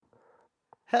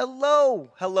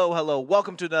Hello, hello, hello.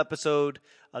 Welcome to an episode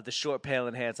of the Short, Pale,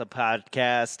 and Handsome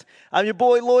podcast. I'm your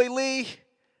boy, Lloyd Lee.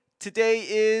 Today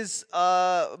is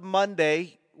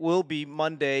Monday, will be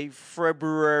Monday,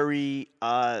 February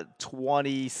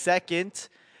 22nd.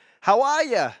 How are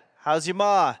ya? How's your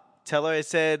ma? Tell her I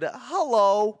said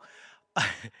hello.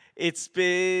 It's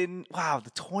been, wow,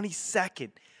 the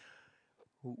 22nd.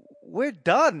 We're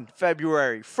done,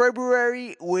 February.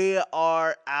 February, we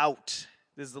are out.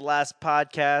 This is the last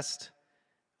podcast.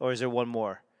 Or is there one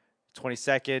more?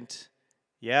 22nd.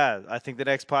 Yeah, I think the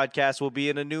next podcast will be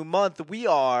in a new month. We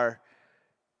are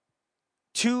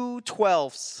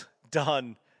 2/12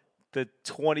 done the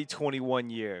 2021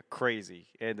 year. Crazy.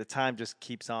 And the time just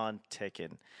keeps on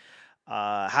ticking.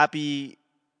 Happy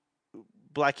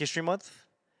Black History Month.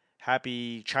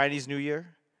 Happy Chinese New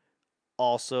Year.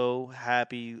 Also,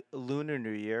 happy Lunar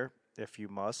New Year, if you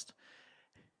must.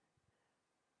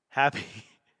 Happy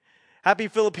Happy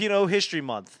Filipino History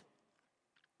Month.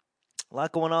 A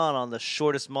lot going on the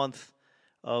shortest month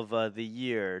of the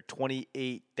year,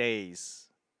 28 days,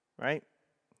 right?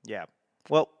 Yeah.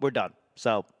 Well, we're done.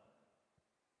 So,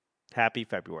 happy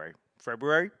February.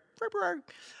 February.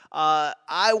 I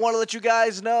want to let you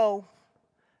guys know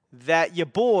that your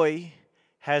boy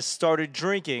has started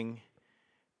drinking.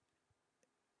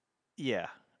 Yeah,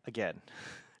 again.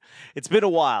 It's been a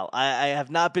while. I have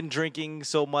not been drinking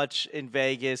so much in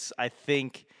Vegas. I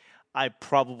think I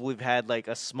probably have had like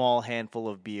a small handful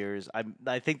of beers.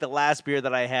 I think the last beer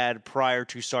that I had prior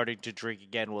to starting to drink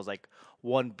again was like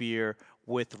one beer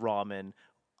with ramen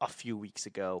a few weeks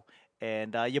ago.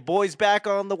 And your boy's back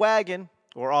on the wagon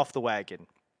or off the wagon.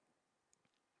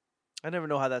 I never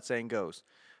know how that saying goes.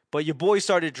 But your boy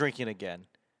started drinking again.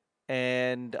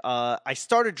 And I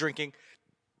started drinking.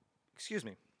 Excuse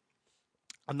me.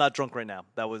 I'm not drunk right now.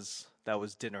 That was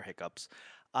dinner hiccups.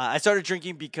 I started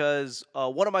drinking because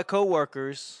one of my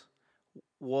coworkers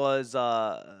was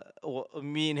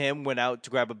me and him went out to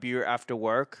grab a beer after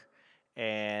work,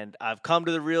 and I've come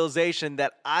to the realization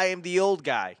that I am the old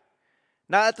guy.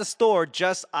 Not at the store,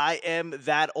 just I am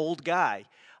that old guy.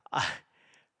 Uh,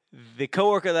 the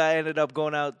coworker that I ended up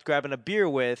going out grabbing a beer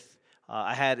with,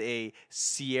 I had a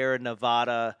Sierra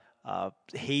Nevada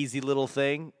hazy little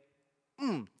thing.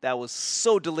 That was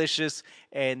so delicious.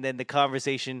 And then the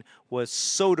conversation was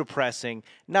so depressing.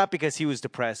 Not because he was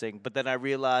depressing, but then I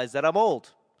realized that I'm old.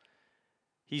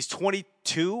 He's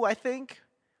 22, I think.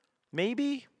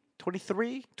 Maybe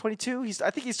 23, 22. I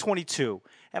think he's 22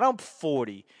 and I'm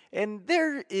 40. And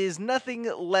there is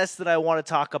nothing less that I want to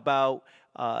talk about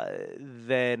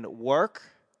than work,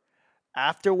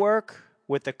 after work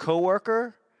with a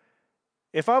coworker.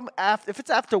 If it's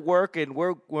after work and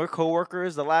we're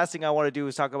coworkers, the last thing I want to do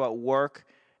is talk about work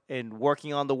and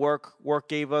working on the work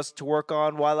gave us to work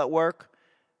on while at work.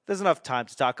 There's enough time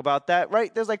to talk about that,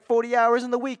 right? There's like 40 hours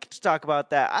in the week to talk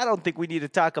about that. I don't think we need to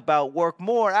talk about work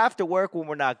more after work when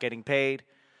we're not getting paid.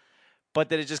 But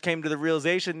then it just came to the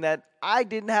realization that I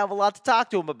didn't have a lot to talk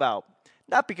to him about.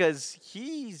 Not because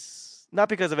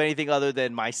of anything other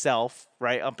than myself,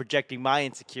 right? I'm projecting my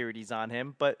insecurities on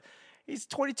him, but he's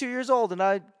 22 years old and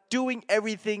I'm doing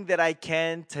everything that I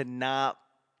can to not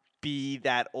be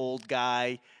that old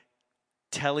guy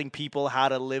telling people how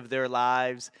to live their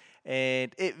lives.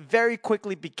 And it very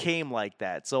quickly became like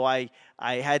that. So I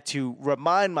had to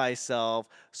remind myself,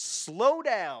 slow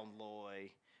down,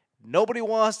 Loy. Nobody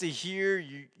wants to hear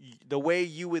the way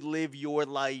you would live your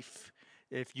life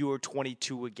if you were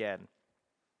 22 again.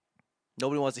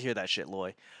 Nobody wants to hear that shit,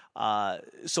 Loy.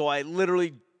 So I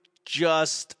literally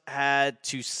just had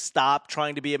to stop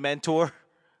trying to be a mentor.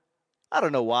 I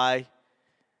don't know why.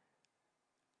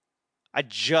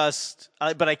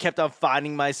 But I kept on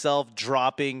finding myself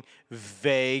dropping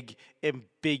vague,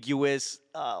 ambiguous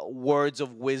words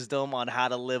of wisdom on how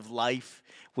to live life,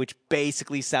 which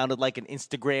basically sounded like an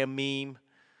Instagram meme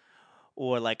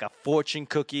or like a fortune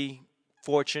cookie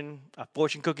fortune.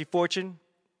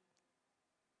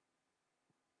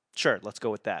 Sure, let's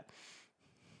go with that.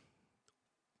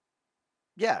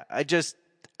 Yeah, I just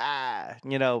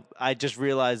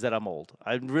realized that I'm old.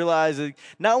 I realized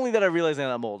not only that I realized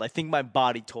that I'm old, I think my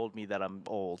body told me that I'm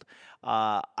old.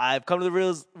 I've come to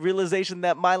the realization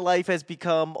that my life has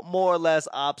become more or less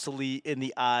obsolete in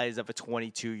the eyes of a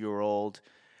 22-year-old.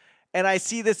 And I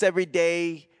see this every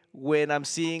day when I'm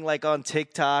seeing, like, on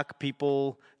TikTok,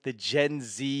 the Gen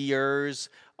Zers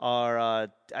are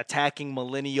attacking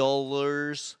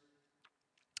millennialers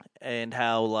and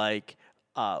how like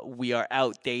we are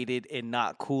outdated and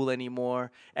not cool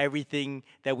anymore. Everything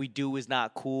that we do is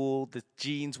not cool. The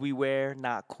jeans we wear,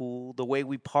 not cool. The way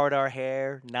we part our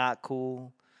hair, not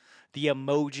cool. The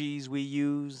emojis we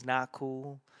use, not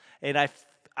cool. And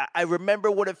I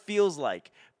remember what it feels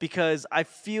like because I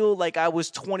feel like I was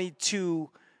 22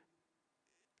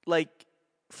 like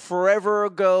forever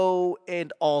ago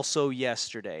and also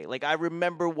yesterday. Like I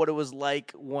remember what it was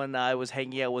like when I was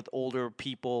hanging out with older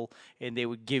people and they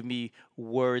would give me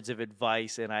words of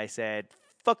advice and I said,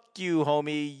 "Fuck you,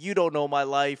 homie. You don't know my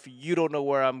life. You don't know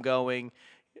where I'm going."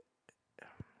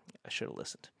 I should have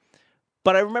listened.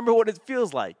 But I remember what it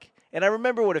feels like. And I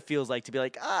remember what it feels like to be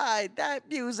like, that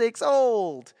music's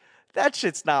old. That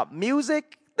shit's not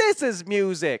music. This is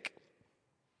music.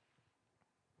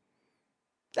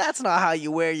 That's not how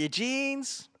you wear your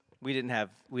jeans. We didn't have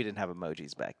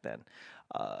emojis back then.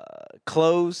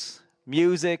 Clothes,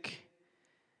 music.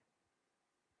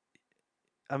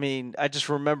 I mean, I just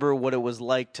remember what it was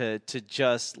like to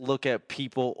just look at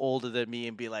people older than me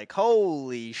and be like,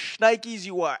 "Holy shnikes,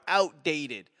 you are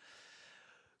outdated.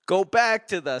 Go back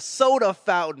to the soda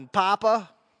fountain, Papa."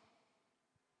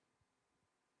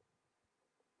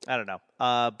 I don't know.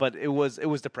 But it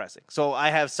was depressing. So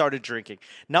I have started drinking.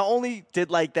 Not only did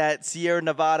like that Sierra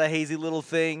Nevada hazy little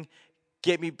thing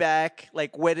get me back,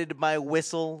 like wetted my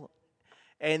whistle,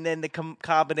 and then the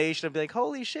combination of be like,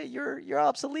 holy shit, you're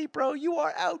obsolete, bro. You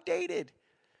are outdated.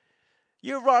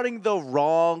 You're running the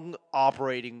wrong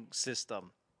operating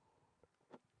system.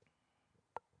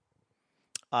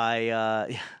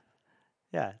 I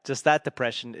Yeah, just that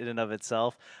depression in and of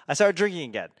itself. I started drinking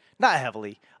again, not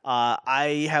heavily.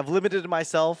 I have limited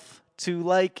myself to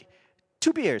like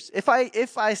 2 beers. If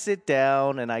I sit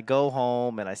down and I go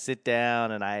home and I sit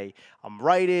down and I'm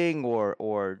writing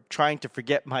or trying to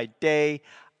forget my day,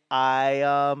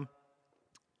 I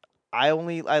I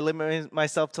limit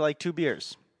myself to like 2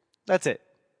 beers. That's it,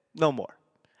 no more.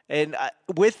 And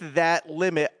with that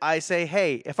limit, I say,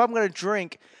 hey, if I'm gonna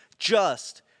drink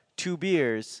just 2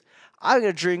 beers, I'm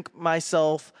gonna drink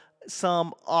myself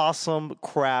some awesome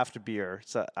craft beer.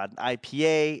 So an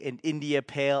IPA, an India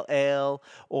Pale Ale,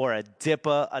 or a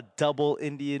DIPA, a double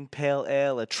Indian Pale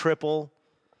Ale, a triple,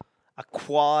 a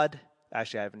quad.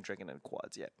 Actually, I haven't drinking any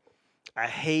quads yet. A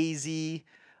hazy,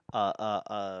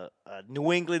 a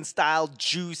New England style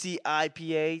juicy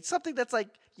IPA, something that's like,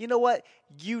 you know what,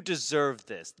 you deserve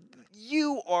this.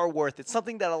 You are worth it.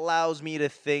 Something that allows me to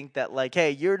think that like,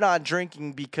 hey, you're not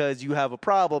drinking because you have a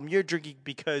problem. You're drinking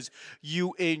because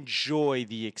you enjoy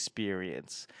the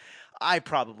experience. I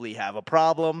probably have a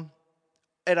problem,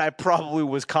 and I probably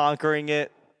was conquering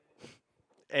it,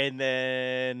 and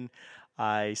then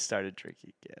I started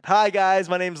drinking again. Hi guys,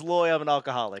 my name's Loy. I'm an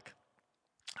alcoholic.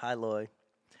 Hi Loy.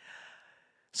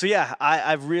 So yeah,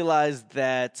 I've realized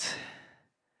that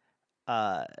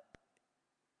uh,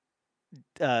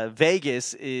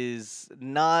 Vegas is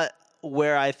not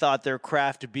where I thought their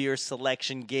craft beer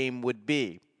selection game would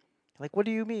be. Like, what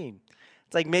do you mean?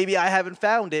 It's like maybe I haven't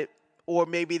found it, or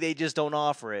maybe they just don't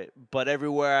offer it. But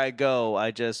everywhere I go,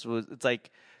 I just was. It's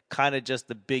like kind of just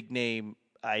the big name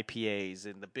IPAs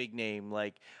and the big name.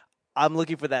 Like, I'm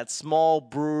looking for that small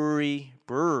brewery.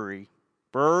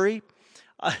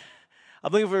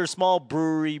 I'm looking for a small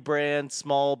brewery brand,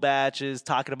 small batches.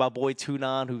 Talking about boy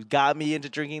Tunon, who got me into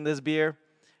drinking this beer,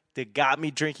 that got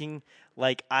me drinking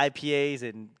like IPAs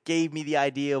and gave me the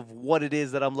idea of what it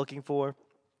is that I'm looking for.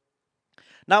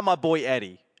 Not my boy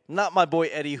Eddie. Not my boy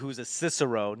Eddie, who's a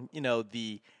cicerone. You know,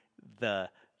 the the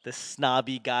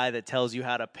snobby guy that tells you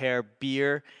how to pair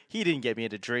beer. He didn't get me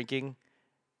into drinking.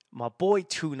 My boy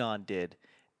Tunon did.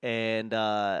 And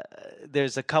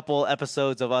there's a couple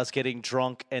episodes of us getting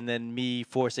drunk and then me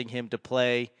forcing him to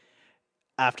play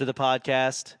after the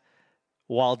podcast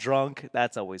while drunk.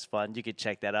 That's always fun. You can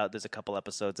check that out. There's a couple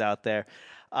episodes out there.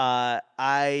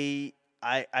 I've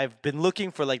been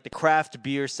looking for like the craft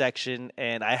beer section,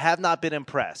 and I have not been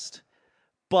impressed.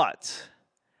 But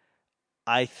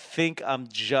I think I'm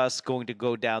just going to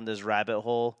go down this rabbit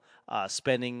hole,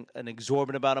 spending an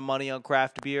exorbitant amount of money on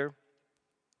craft beer,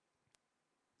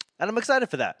 and I'm excited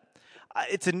for that.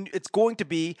 It's going to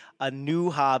be a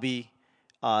new hobby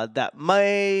that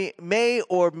may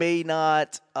or may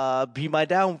not be my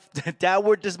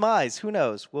downward demise. Who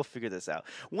knows? We'll figure this out.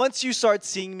 Once you start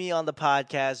seeing me on the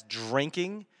podcast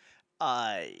drinking,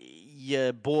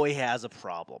 your boy has a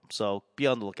problem. So be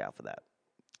on the lookout for that.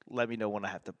 Let me know when I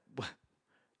have to.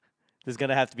 There's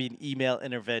gonna have to be an email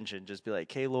intervention. Just be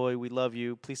like, "Hey, Lloyd, we love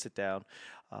you. Please sit down.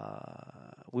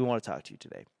 We want to talk to you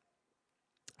today."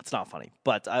 It's not funny,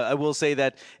 but I will say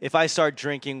that if I start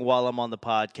drinking while I'm on the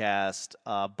podcast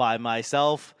by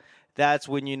myself, that's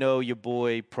when you know your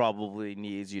boy probably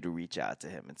needs you to reach out to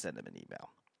him and send him an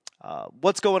email.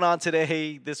 What's going on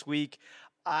today, this week?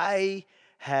 I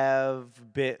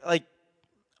have been like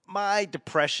my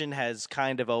depression has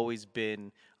kind of always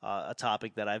been a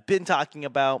topic that I've been talking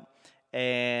about,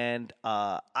 and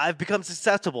I've become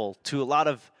susceptible to a lot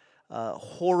of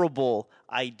horrible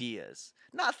ideas,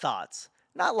 not thoughts,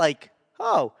 not like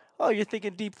you're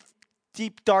thinking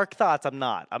deep dark thoughts. I'm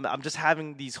not. I'm just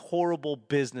having these horrible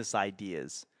business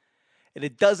ideas, and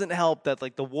it doesn't help that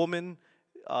like the woman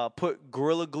put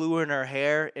Gorilla Glue in her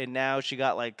hair, and now she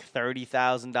got like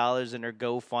 $30,000 in her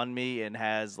GoFundMe and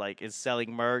has like is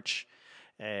selling merch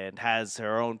and has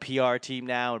her own PR team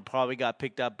now and probably got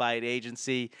picked up by an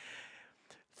agency.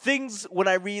 Things when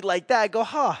I read like that, I go,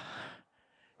 huh.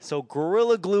 So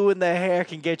Gorilla Glue in the hair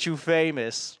can get you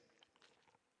famous.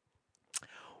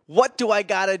 What do I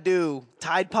gotta do?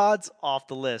 Tide Pods off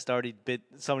the list.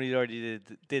 Somebody already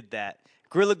did that.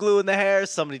 Gorilla Glue in the hair.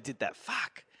 Somebody did that.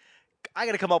 Fuck. I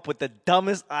gotta come up with the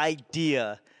dumbest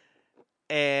idea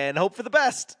and hope for the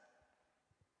best.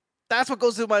 That's what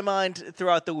goes through my mind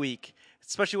throughout the week,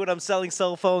 especially when I'm selling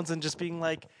cell phones and just being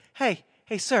like, "Hey,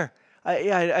 sir,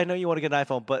 I know you want to get an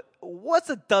iPhone, but what's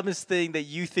the dumbest thing that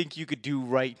you think you could do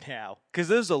right now? Because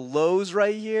there's a Lowe's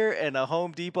right here and a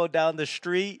Home Depot down the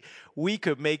street. We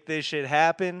could make this shit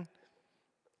happen."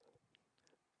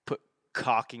 Put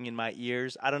caulking in my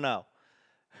ears. I don't know.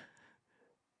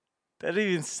 That doesn't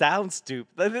even sound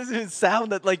stupid. That doesn't even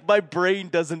sound that like my brain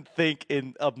doesn't think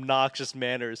in obnoxious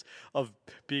manners of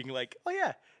being like, oh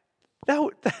yeah, that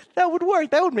would work.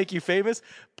 That would make you famous.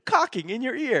 Cocking in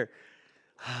your ear.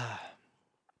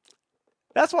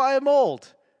 That's why I'm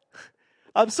old.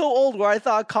 I'm so old where I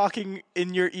thought cocking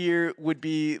in your ear would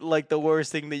be like the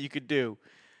worst thing that you could do.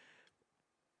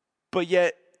 But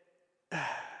yet,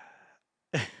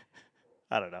 I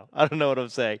don't know. I don't know what I'm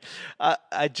saying.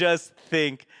 I just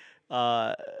think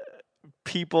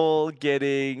people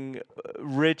getting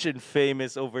rich and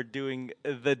famous over doing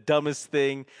the dumbest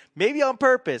thing, maybe on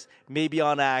purpose, maybe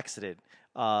on accident,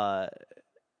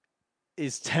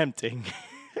 is tempting.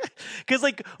 Because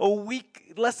like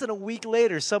less than a week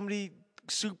later, somebody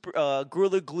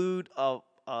Gorilla glued a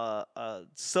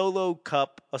solo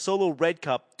red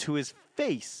cup to his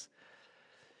face.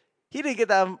 He didn't get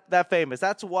that famous.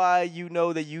 That's why you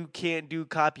know that you can't do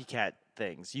copycat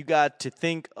things. You got to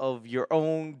think of your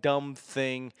own dumb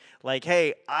thing. Like,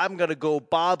 hey, I'm going to go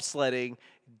bobsledding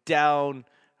down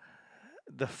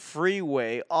the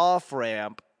freeway off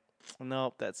ramp.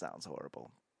 Nope, that sounds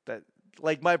horrible. That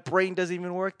like my brain doesn't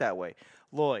even work that way.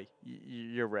 Loy,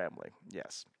 you're rambling.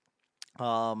 Yes.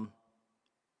 So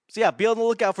yeah, be on the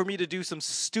lookout for me to do some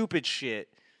stupid shit.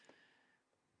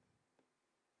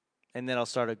 And then I'll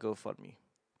start a GoFundMe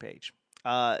page.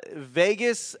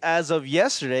 Vegas, as of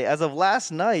yesterday, as of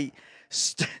last night,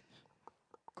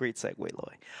 great segue,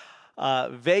 Loy.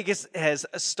 Vegas has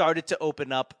started to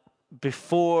open up.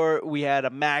 Before we had a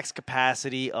max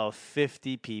capacity of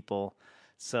 50 people.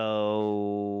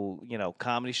 So,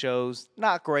 comedy shows,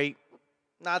 not great,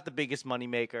 not the biggest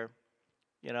moneymaker.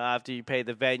 After you pay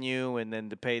the venue and then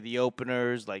to pay the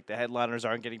openers, like the headliners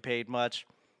aren't getting paid much.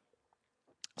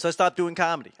 So I stopped doing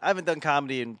comedy. I haven't done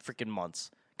comedy in freaking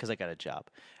months because I got a job.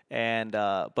 And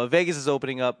but Vegas is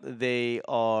opening up. They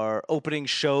are opening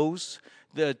shows.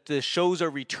 The shows are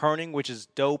returning, which is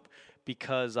dope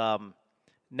because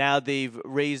now they've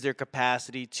raised their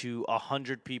capacity to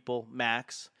 100 people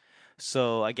max.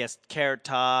 So I guess Carrot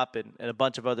Top and a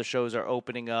bunch of other shows are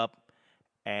opening up.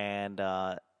 And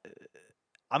I'm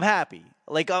happy.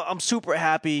 Like, I'm super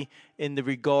happy in the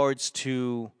regards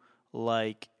to,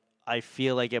 like, I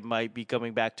feel like it might be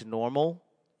coming back to normal.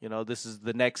 This is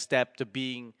the next step to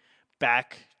being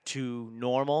back to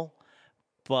normal.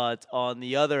 But on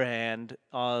the other hand,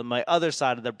 on my other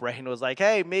side of the brain was like,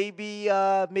 hey, maybe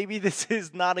this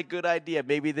is not a good idea.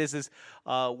 Maybe this is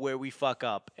where we fuck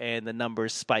up and the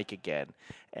numbers spike again.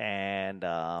 And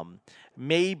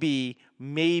maybe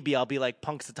I'll be like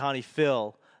Punxsutawney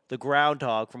Phil, the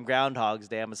groundhog from Groundhog's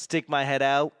Day. I'm going to stick my head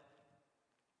out.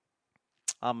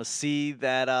 I'm going to see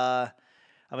that I'm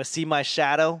going to see my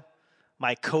shadow,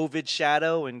 my COVID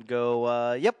shadow, and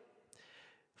go, yep,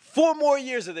 4 more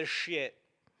years of this shit.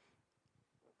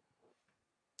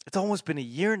 It's almost been a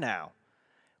year now.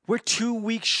 We're 2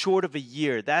 weeks short of a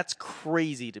year. That's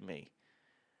crazy to me.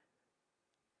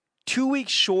 2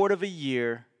 weeks short of a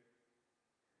year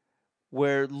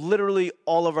where literally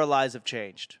all of our lives have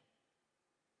changed.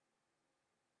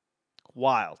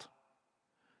 Wild.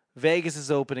 Vegas is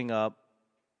opening up.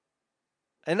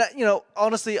 And,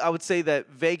 honestly, I would say that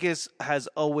Vegas has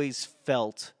always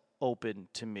felt open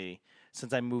to me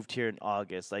since I moved here in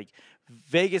August. Like,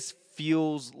 Vegas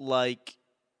feels like,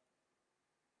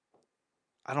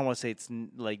 I don't want to say it's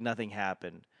like nothing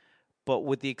happened, but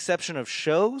with the exception of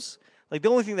shows, Like the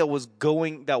only thing that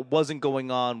wasn't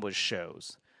going on was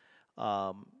shows.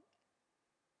 Um,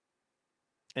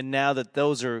 and now that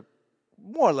those are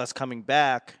more or less coming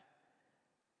back,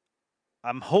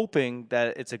 I'm hoping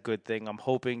that it's a good thing. I'm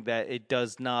hoping that it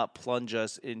does not plunge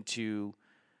us into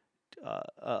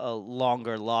a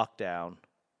longer lockdown.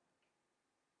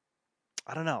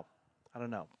 I don't know. I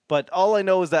don't know. But all I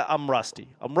know is that I'm rusty.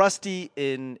 I'm rusty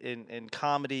in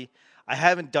comedy. I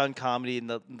haven't done comedy in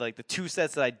the two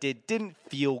sets that I didn't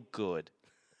feel good.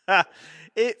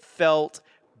 It felt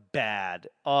bad.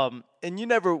 And you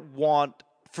never want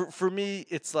for me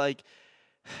it's like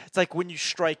when you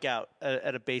strike out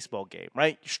at a baseball game,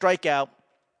 right? You strike out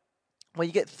when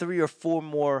you get 3 or 4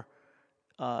 more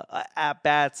at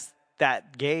bats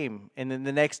that game, and then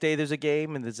the next day there's a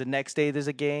game, and there's the next day there's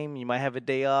a game. You might have a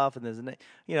day off, and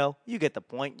you get the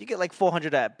point. You get like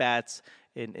 400 at bats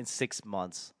in 6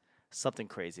 months, something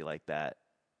crazy like that.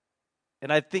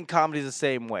 And I think comedy's the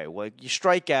same way. Like you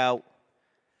strike out,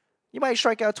 you might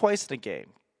strike out twice in a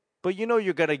game, but you know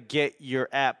you're gonna get your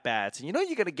at bats, and you know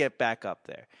you're gonna get back up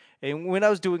there. And when I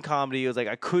was doing comedy, it was like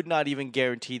I could not even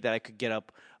guarantee that I could get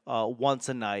up once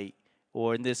a night,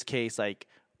 or in this case, like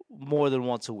more than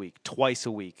once a week, twice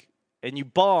a week. And you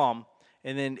bomb,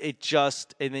 and then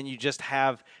you just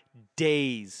have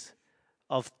days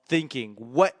of thinking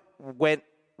what went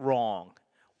wrong.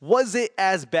 Was it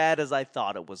as bad as I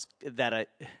thought it was?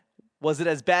 Was it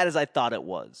as bad as I thought it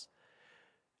was?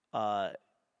 And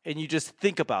you just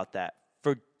think about that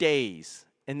for days,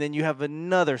 and then you have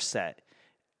another set,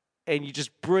 and you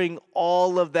just bring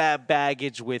all of that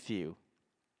baggage with you.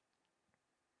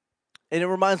 And it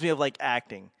reminds me of like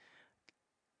acting.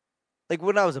 Like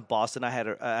when I was in Boston, I had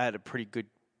a pretty good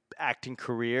acting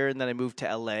career, and then I moved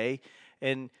to LA,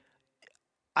 and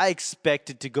I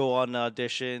expected to go on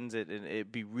auditions and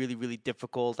it'd be really, really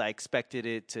difficult. I expected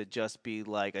it to just be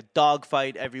like a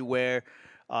dogfight everywhere,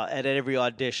 at every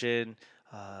audition.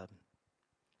 Uh,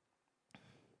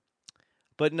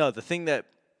 but no, the thing that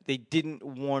they didn't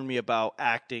warn me about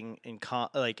acting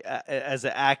as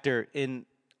an actor in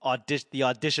the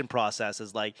audition process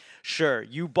is like, sure,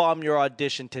 you bomb your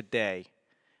audition today,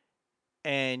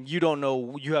 and you don't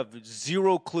know, you have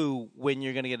zero clue when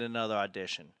you're gonna get another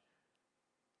audition,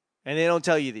 and they don't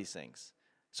tell you these things.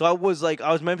 So I was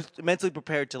mentally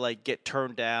prepared to like get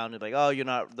turned down and like, oh, you're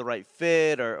not the right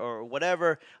fit or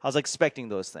whatever. I was expecting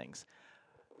those things,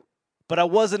 but I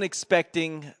wasn't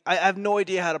expecting. I have no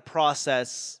idea how to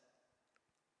process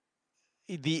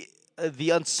the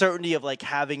uncertainty of like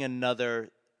having another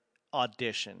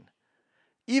audition.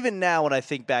 Even now, when I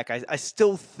think back, I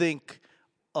still think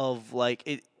of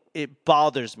like it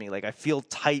bothers me. Like I feel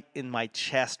tight in my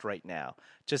chest right now,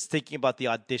 just thinking about the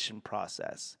audition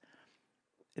process.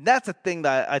 And that's a thing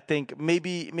that I think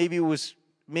maybe it was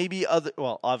maybe other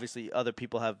well, obviously other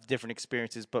people have different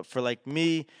experiences, but for like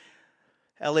me,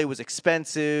 LA was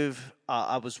expensive.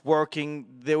 I was working.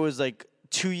 There was like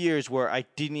 2 years where I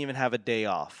didn't even have a day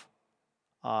off.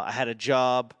 I had a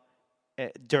job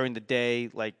during the day,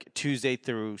 like Tuesday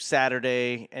through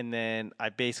Saturday, and then I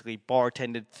basically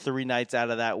bartended 3 nights out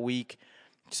of that week.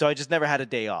 So I just never had a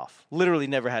day off. Literally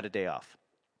never had a day off.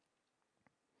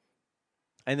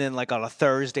 And then like on a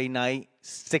Thursday night,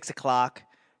 6 o'clock,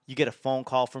 you get a phone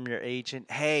call from your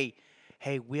agent. Hey,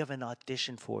 we have an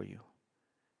audition for you.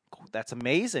 Cool. That's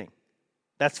amazing.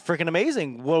 That's freaking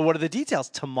amazing. Well, what are the details?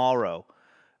 Tomorrow.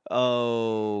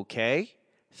 Okay.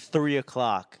 3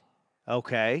 o'clock.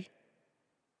 Okay.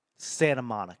 Santa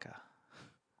Monica.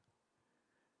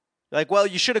 Like, well,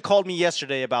 you should have called me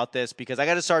yesterday about this because I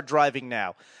got to start driving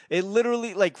now. It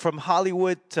literally, like, from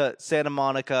Hollywood to Santa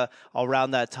Monica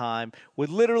around that time would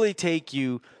literally take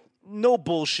you, no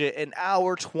bullshit, an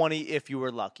hour 20 if you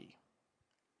were lucky.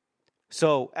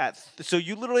 So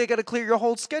you literally got to clear your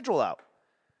whole schedule out.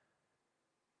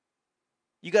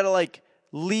 You got to like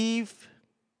leave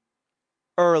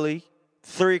early,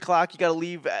 3 o'clock. You got to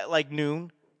leave at like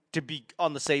noon to be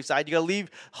on the safe side. You got to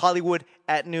leave Hollywood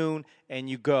at noon and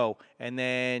you go. And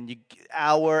then you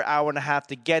hour and a half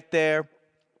to get there.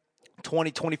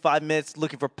 20, 25 minutes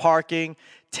looking for parking.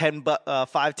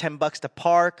 $10 to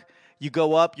park. You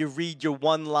go up, you read your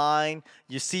one line,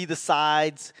 you see the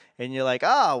sides, and you're like,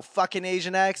 oh, fucking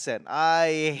Asian accent.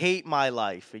 I hate my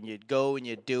life. And you'd go and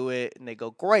you do it, and they go,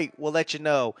 great, we'll let you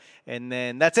know. And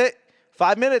then that's it.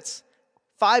 5 minutes.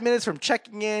 5 minutes from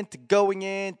checking in to going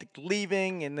in to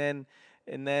leaving, and then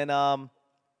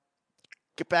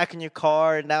get back in your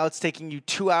car. And now it's taking you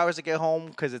 2 hours to get home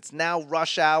because it's now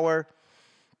rush hour.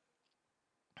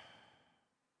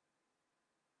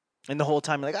 And the whole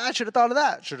time you're like, I should have thought of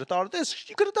that. Should have thought of this.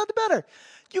 You could have done better.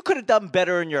 You could have done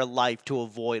better in your life to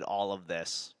avoid all of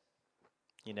this.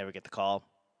 You never get the call.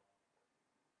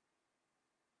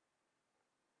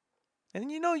 And then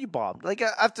you bombed. Like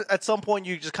after at some point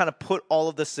you just kind of put all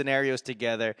of the scenarios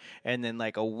together, and then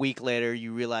like a week later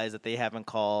you realize that they haven't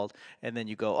called, and then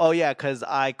you go, oh yeah, because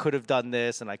I could have done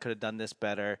this and I could have done this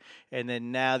better, and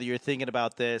then now that you're thinking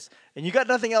about this, and you got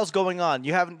nothing else going on,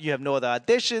 you have no other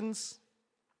auditions,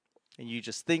 and you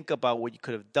just think about what you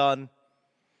could have done,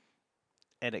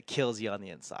 and it kills you on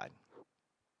the inside.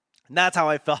 And that's how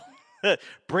I felt.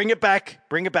 Bring it back,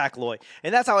 Loy.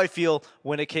 And that's how I feel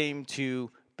when it came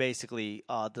to basically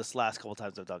this last couple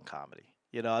times I've done comedy.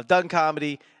 I've done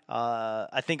comedy.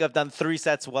 I think I've done 3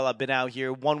 sets while I've been out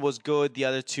here. One was good. The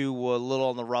other 2 were a little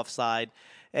on the rough side.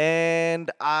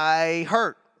 And I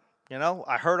hurt.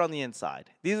 I hurt on the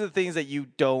inside. These are the things that you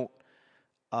don't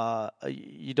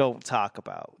talk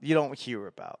about. You don't hear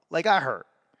about. Like, I hurt.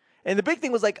 And the big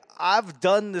thing was, like, I've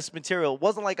done this material. It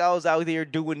wasn't like I was out here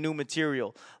doing new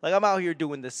material. Like, I'm out here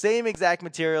doing the same exact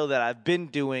material that I've been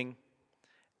doing,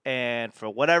 and for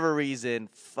whatever reason,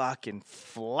 fucking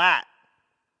flat.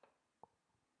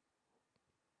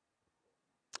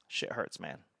 Shit hurts,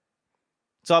 man.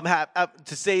 So I'm happy,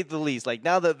 to say the least. Like,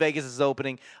 now that Vegas is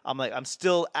opening, I'm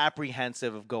still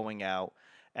apprehensive of going out,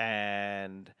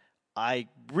 and I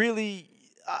really,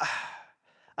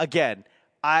 again,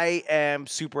 I am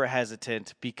super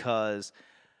hesitant because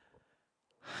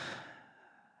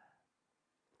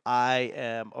I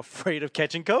am afraid of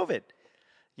catching COVID.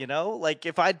 Like,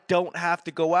 if I don't have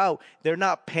to go out, they're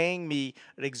not paying me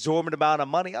an exorbitant amount of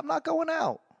money. I'm not going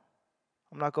out.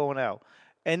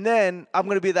 And then I'm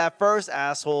going to be that first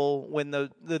asshole when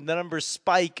the numbers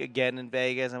spike again in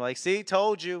Vegas. I'm like, see,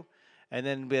 told you. And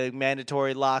then be like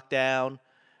mandatory lockdown.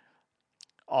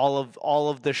 All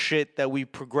of the shit that we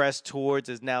progressed towards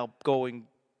is now going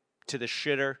to the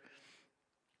shitter.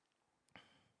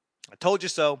 I told you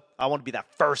so. I want to be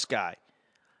that first guy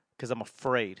because I'm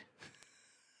afraid.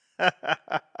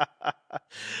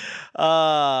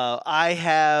 I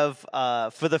have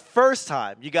for the first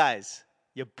time, you guys,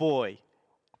 your boy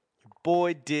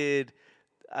did.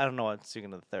 I don't know. I'm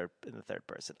speaking in the third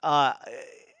person.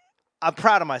 I'm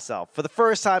proud of myself. For the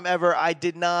first time ever, I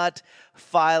did not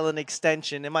file an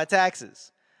extension in my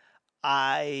taxes.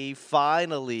 I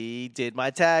finally did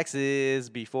my taxes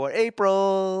before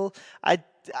April. I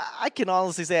can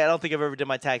honestly say I don't think I've ever did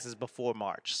my taxes before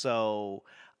March. So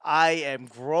I am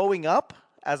growing up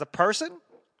as a person.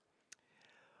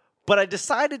 But I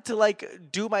decided to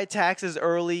do my taxes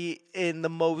early in the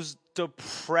most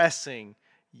depressing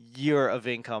year of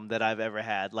income that I've ever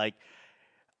had. Like,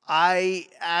 I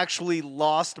actually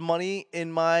lost money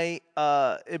in my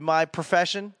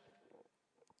profession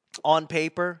on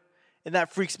paper, and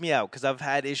that freaks me out because I've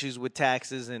had issues with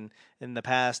taxes in the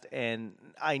past, and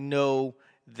I know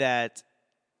that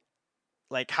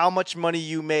how much money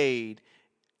you made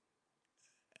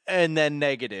and then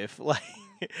negative, like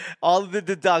all of the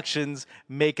deductions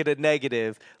make it a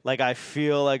negative. Like, I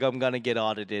feel like I'm gonna get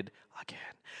audited again.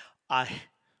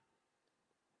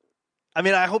 I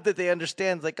mean, I hope that they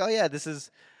understand. Like, oh yeah, this is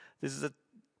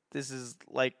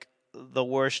like the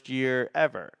worst year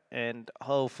ever, and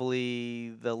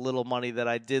hopefully, the little money that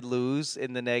I did lose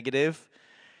in the negative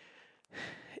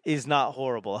is not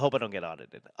horrible. I hope I don't get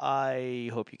audited. I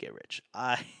hope you get rich.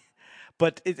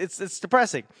 But it's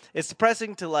depressing. It's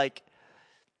depressing to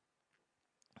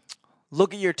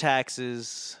look at your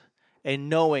taxes and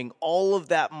knowing all of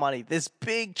that money, this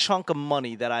big chunk of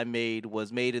money that I made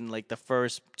was made in the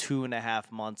first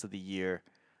 2.5 months of the year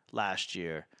last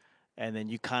year. And then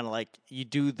you kind of you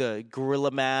do the gorilla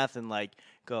math and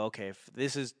go, okay, if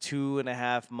this is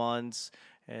 2.5 months,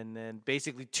 and then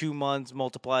basically 2 months,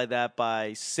 multiply that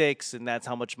by 6, and that's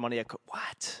how much money I could.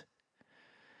 What?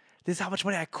 This is how much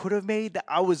money I could have made? That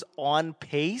I was on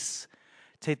pace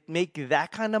to make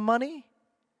that kind of money?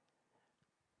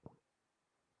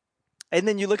 And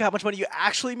then you look how much money you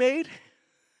actually made,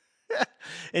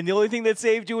 and the only thing that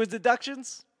saved you was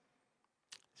deductions.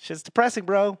 Shit's depressing,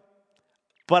 bro.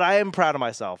 But I am proud of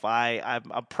myself. I'm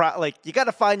proud. You got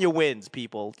to find your wins,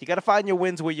 people. You got to find your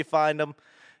wins where you find them.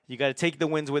 You got to take the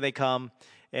wins when they come.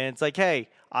 And it's hey,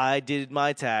 I did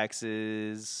my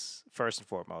taxes first and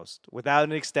foremost without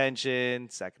an extension.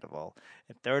 Second of all,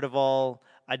 and third of all,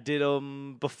 I did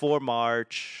them before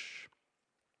March.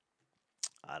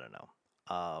 I don't know.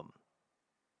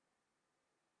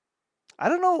 I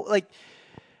don't know.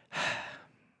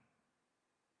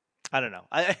 I don't know.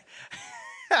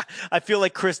 I feel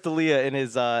like Chris D'Elia in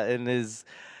his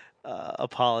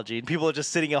apology, and people are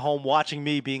just sitting at home watching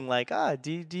me, being like,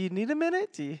 do you need a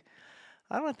minute?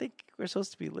 I don't think we're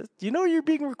supposed to be listening. You know you're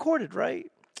being recorded,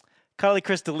 right? kind of like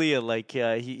Chris D'Elia. Like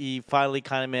he finally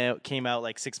kind of came out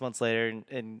like 6 months later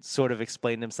and sort of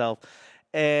explained himself.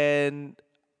 And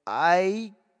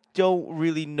I don't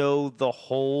really know the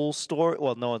whole story.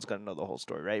 Well, no one's gonna know the whole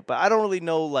story, right? But I don't really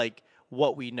know like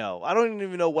what we know. I don't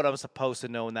even know what I'm supposed to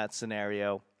know in that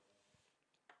scenario.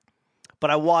 But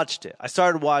I watched it. I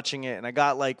started watching it, and I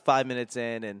got like 5 minutes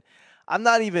in, and I'm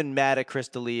not even mad at Chris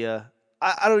D'Elia.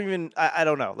 I don't even. I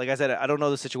don't know. Like I said, I don't know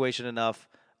the situation enough,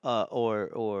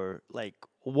 or like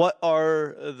what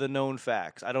are the known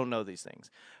facts. I don't know these things,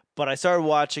 but I started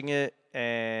watching it,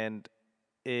 and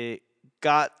it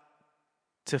got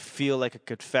to feel like a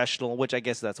confessional, which I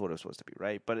guess that's what it was supposed to be,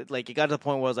 right? But it got to the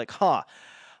point where I was like, huh,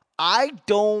 I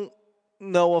don't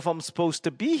know if I'm supposed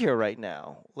to be here right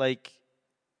now. Like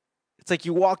it's like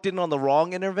you walked in on the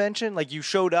wrong intervention. Like you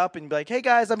showed up and be like, "Hey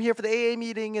guys, I'm here for the AA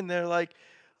meeting," and they're like,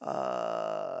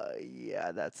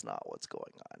 yeah, that's not what's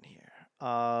going on here."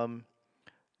 I'm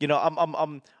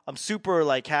super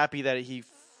like happy that he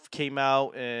came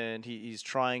out and he's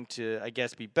trying to, I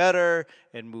guess, be better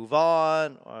and move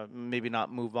on, or maybe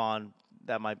not move on.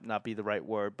 That might not be the right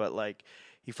word, but like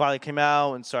he finally came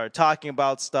out and started talking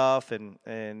about stuff, and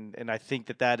I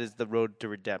think that is the road to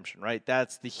redemption, right?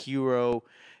 That's the hero.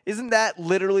 Isn't that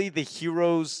literally the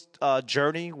hero's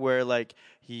journey, where like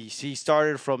he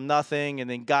started from nothing and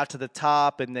then got to the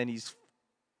top, and then he's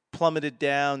plummeted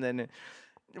down, and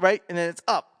right, and then it's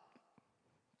up,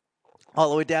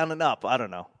 all the way down and up. I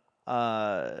don't know.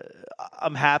 Uh,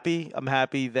 I'm happy. I'm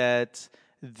happy that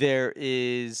there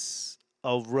is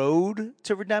a road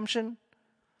to redemption.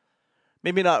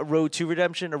 Maybe not road to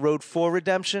redemption, a road for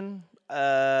redemption.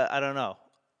 I don't know.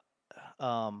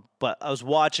 But I was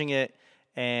watching it,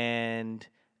 and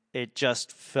it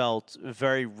just felt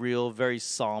very real, very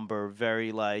somber,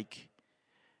 very like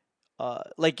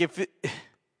if it,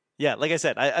 yeah, like I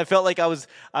said, I felt like I was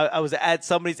at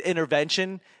somebody's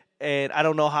intervention, and I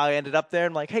don't know how I ended up there.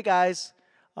 I'm like, hey guys,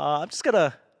 I'm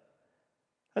gonna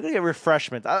get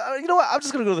refreshments. You know what? I'm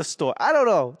just gonna go to the store. I don't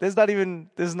know. This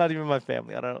is not even my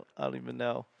family. I don't even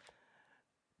know.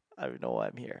 I don't even know why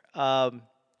I'm here.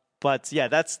 But yeah,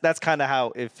 that's kind of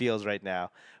how it feels right now.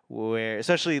 Where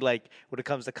especially like when it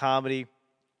comes to comedy,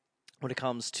 when it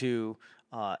comes to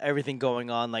everything going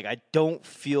on, like I don't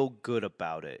feel good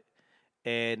about it.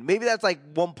 And maybe that's like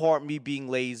one part me being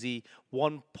lazy,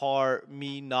 one part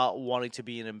me not wanting to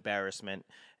be an embarrassment,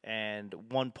 and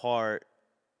one part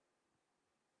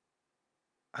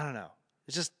I don't know.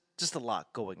 It's just a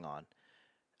lot going on.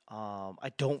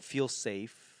 I don't feel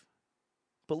safe.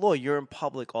 But Lloyd, you're in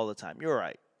public all the time. You're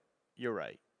right. You're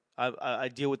right. I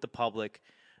deal with the public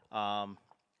um,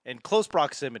 in close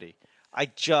proximity. I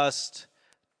just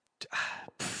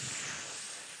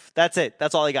that's it.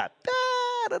 That's all I got.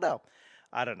 I don't know.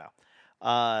 I don't know.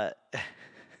 Uh,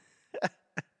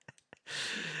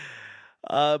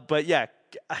 but yeah,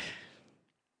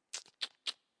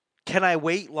 can I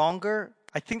wait longer?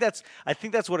 I think that's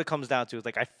what it comes down to. Is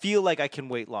like I feel like I can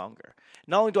wait longer.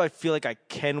 Not only do I feel like I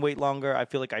can wait longer, I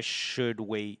feel like I should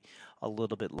wait a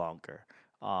little bit longer.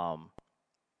 Um,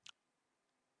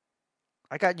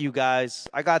 I got you guys.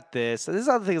 I got this. There's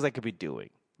other things I could be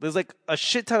doing. There's like a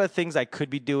shit ton of things I could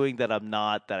be doing that I'm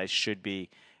not, that I should be,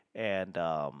 and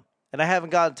I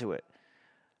haven't gotten to it.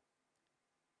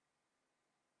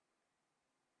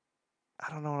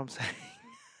 I don't know what I'm saying.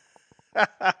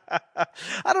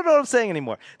 I don't know what I'm saying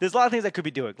anymore. There's a lot of things I could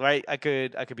be doing, right? I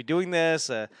could be doing this.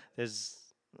 There's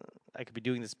I could be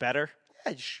doing this better.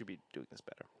 I should be doing this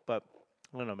better. But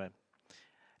I don't know, man.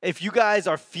 If you guys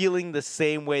are feeling the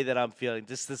same way that I'm feeling,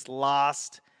 just this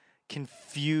lost,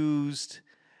 confused,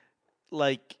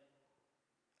 like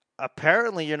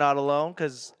apparently you're not alone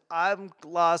because I'm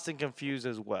lost and confused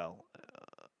as well.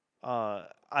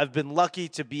 I've been lucky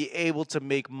to be able to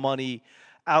make money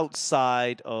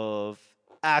outside of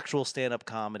actual stand-up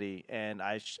comedy, and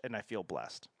I feel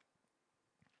blessed.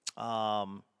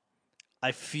 Um,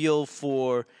 I feel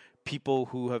for people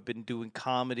who have been doing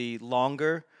comedy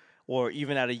longer or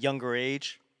even at a younger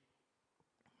age,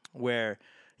 where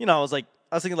I was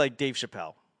thinking like Dave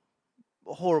Chappelle,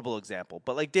 a horrible example,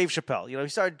 but like Dave Chappelle, he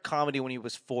started comedy when he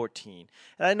was 14.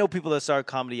 And I know people that started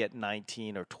comedy at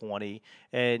 19 or 20,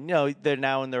 and they're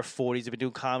now in their 40s. They've been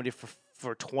doing comedy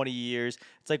for 20 years.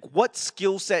 It's like, what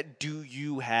skill set do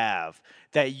you have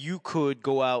that you could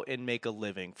go out and make a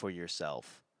living for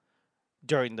yourself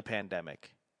during the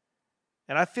pandemic?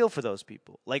 And I feel for those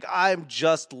people. Like, I'm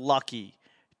just lucky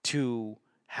to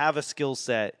have a skill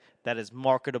set that is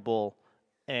marketable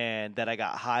and that I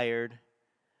got hired.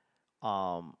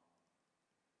 Um,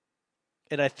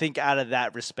 and I think out of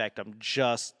that respect, I'm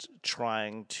just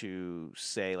trying to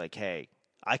say, like, hey,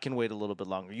 I can wait a little bit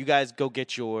longer. You guys go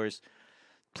get yours.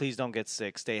 Please don't get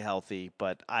sick. Stay healthy.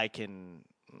 But I can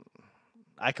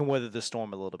weather the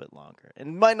storm a little bit longer. And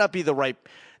it might not be the right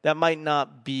that might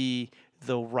not be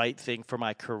the right thing for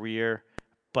my career,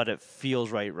 but it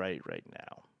feels right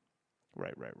now.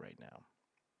 Right now.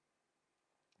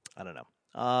 I don't know.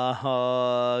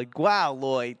 Wow,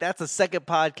 Lloyd, that's a second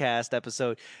podcast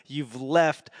episode you've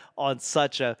left on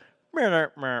such a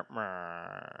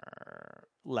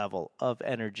level of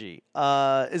energy.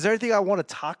 Is there anything I want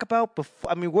to talk about?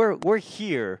 Before, I mean, we're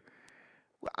here.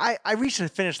 I reached the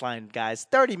finish line, guys.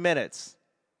 30 minutes.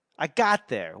 I got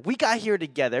there. We got here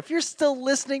together. If you're still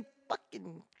listening, fuck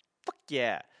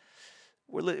yeah.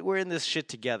 We're in this shit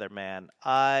together, man.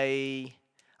 I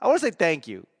want to say thank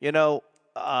you.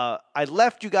 I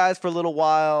left you guys for a little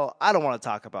while. I don't want to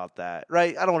talk about that,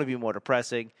 right? I don't want to be more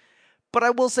depressing. But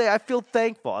I will say I feel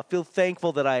thankful. I feel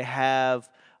thankful that I have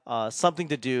something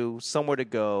to do, somewhere to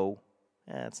go.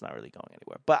 It's not really going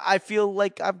anywhere. But I feel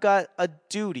like I've got a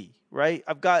duty, right?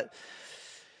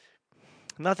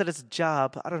 Not that it's a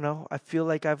job. I don't know. I feel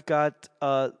like I've got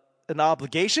an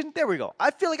obligation. There we go.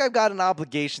 I feel like I've got an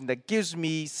obligation that gives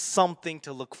me something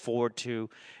to look forward to,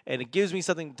 and it gives me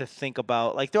something to think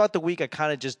about. Like throughout the week, I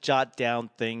kind of just jot down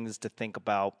things to think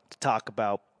about, to talk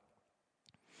about.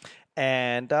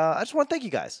 And I just want to thank you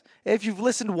guys. If you've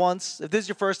listened once, if this is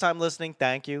your first time listening,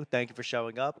 thank you. Thank you for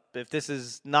showing up. If this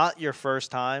is not your first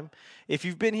time, if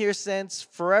you've been here since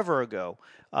forever ago,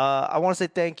 I want to say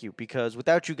thank you because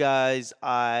without you guys,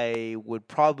 I would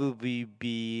probably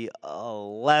be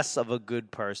less of a good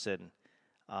person.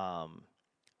 Um,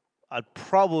 I'd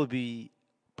I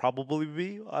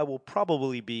will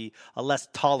probably be a less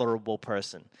tolerable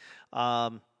person.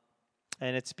 Um,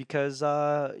 and it's because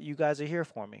you guys are here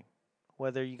for me,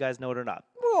 whether you guys know it or not.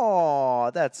 Oh,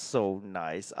 that's so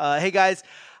nice. Hey guys,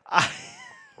 I,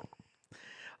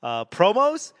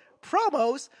 promos.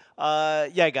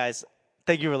 Yeah, guys.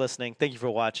 Thank you for listening. Thank you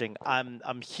for watching. I'm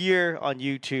here on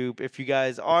YouTube. If you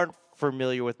guys aren't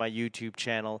familiar with my YouTube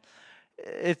channel,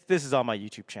 this is on my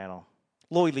YouTube channel,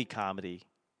 Lloyd Lee Comedy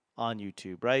on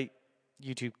YouTube, right?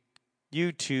 YouTube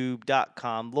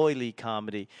youtube.com, Lloyd Lee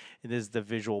Comedy. It is the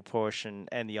visual portion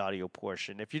and the audio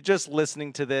portion. If you're just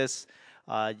listening to this,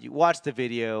 you watch the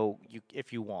video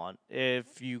if you want.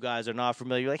 If you guys are not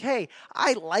familiar, you're like, hey,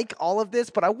 I like all of this,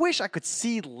 but I wish I could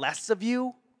see less of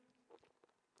you.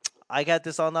 I got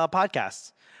this on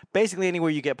podcasts. Basically,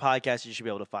 anywhere you get podcasts, you should be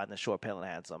able to find the Short, Pale,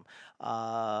 and Handsome.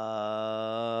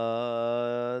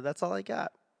 That's all I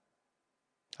got.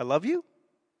 I love you.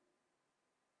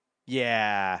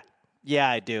 Yeah. Yeah,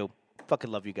 I do.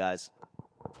 Fucking love you guys.